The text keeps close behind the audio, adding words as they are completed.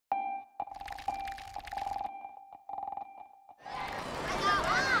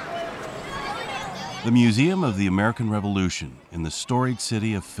The Museum of the American Revolution in the storied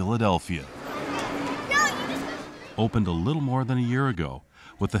city of Philadelphia opened a little more than a year ago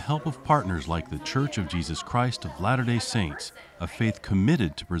with the help of partners like the Church of Jesus Christ of Latter-day Saints, a faith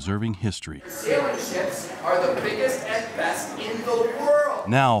committed to preserving history. Sailing ships are the biggest and best in the world.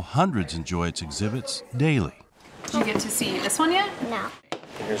 Now hundreds enjoy its exhibits daily. Did you get to see this one yet? No.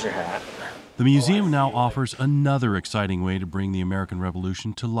 Here's your hat. The museum now offers another exciting way to bring the American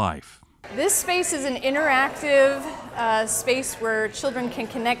Revolution to life. This space is an interactive space where children can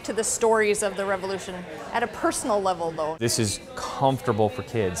connect to the stories of the Revolution at a personal level, though. This is comfortable for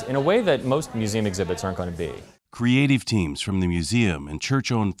kids in a way that most museum exhibits aren't going to be. Creative teams from the museum and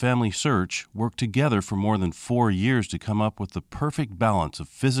church-owned FamilySearch worked together for more than 4 years to come up with the perfect balance of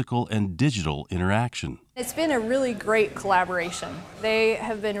physical and digital interaction. It's been a really great collaboration. They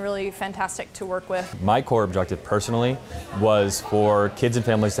have been really fantastic to work with. My core objective personally was for kids and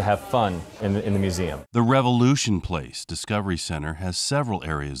families to have fun in the museum. The Revolution Place Discovery Center has several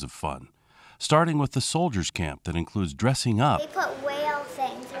areas of fun, starting with the soldiers' camp that includes dressing up. They put whale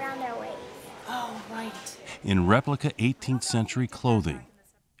things around their waist. Oh, right. In replica 18th century clothing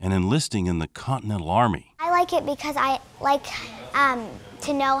and enlisting in the Continental Army. I like it because I like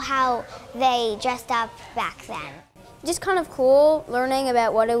to know how they dressed up back then. Just kind of cool learning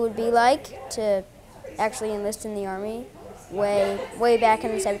about what it would be like to actually enlist in the Army way back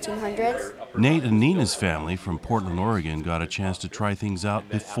in the 1700s. Nate and Nina's family from Portland, Oregon got a chance to try things out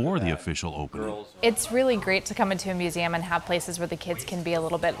before the official opening. It's really great to come into a museum and have places where the kids can be a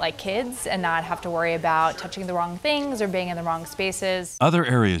little bit like kids and not have to worry about touching the wrong things or being in the wrong spaces. Other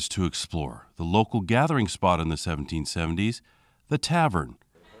areas to explore: the local gathering spot in the 1770s, the tavern,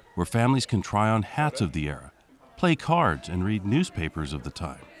 where families can try on hats of the era, play cards, and read newspapers of the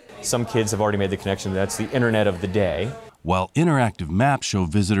time. Some kids have already made the connection that that's the internet of the day. While interactive maps show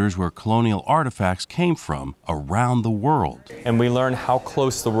visitors where colonial artifacts came from around the world. And we learn how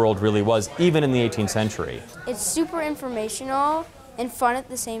close the world really was, even in the 18th century. It's super informational and fun at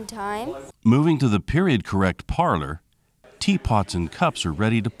the same time. Moving to the period-correct parlor, teapots and cups are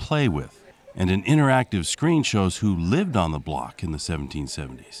ready to play with, and an interactive screen shows who lived on the block in the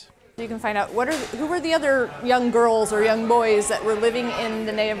 1770s. You can find out who were the other young girls or young boys that were living in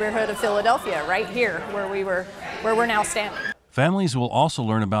the neighborhood of Philadelphia, right here, where we're now standing. Families will also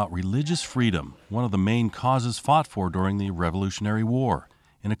learn about religious freedom, one of the main causes fought for during the Revolutionary War,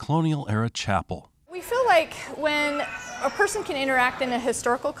 in a colonial-era chapel. We feel like when a person can interact in a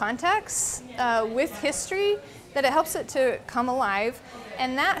historical context with history, that it helps it to come alive,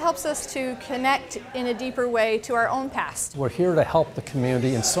 and that helps us to connect in a deeper way to our own past. We're here to help the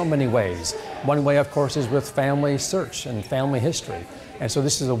community in so many ways. One way, of course, is with FamilySearch and family history. And so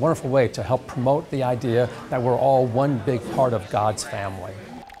this is a wonderful way to help promote the idea that we're all one big part of God's family.